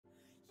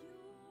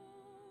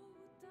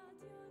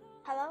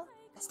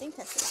Testing.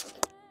 Okay.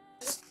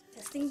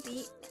 Testing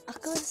the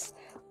Oculus.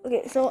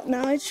 Okay, so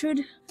now it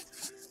should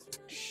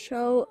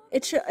show.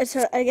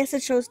 I guess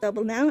it shows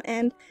double now.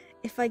 And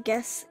if I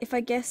guess,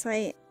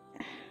 I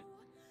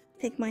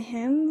take my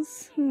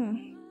hands.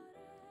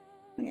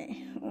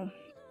 Okay. Oh.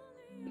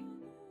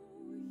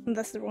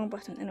 That's the wrong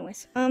button.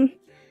 Anyways. I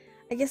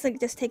guess I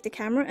just take the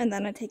camera and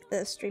then I take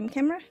the stream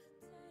camera.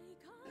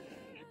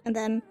 And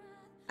then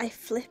I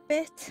flip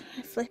it.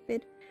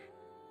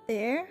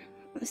 There.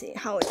 Let's see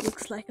how it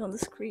looks like on the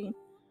screen.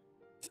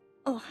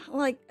 Oh,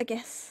 well, I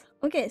guess.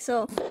 Okay,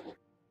 so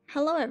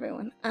hello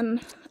everyone, and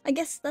I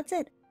guess that's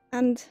it.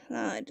 And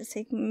I just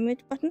take my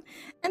mute button,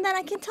 and then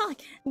I can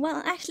talk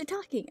while actually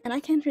talking, and I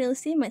can't really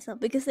see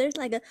myself because there's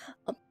like a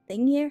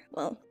thing here.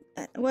 Well,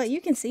 you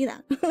can see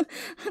that.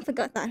 I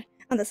forgot that.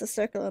 And there's a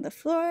circle on the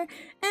floor,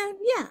 and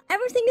yeah,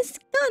 everything is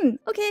done.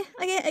 Okay,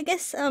 I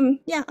guess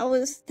yeah, I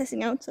was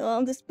testing out, so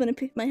I'm just gonna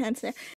put my hands there.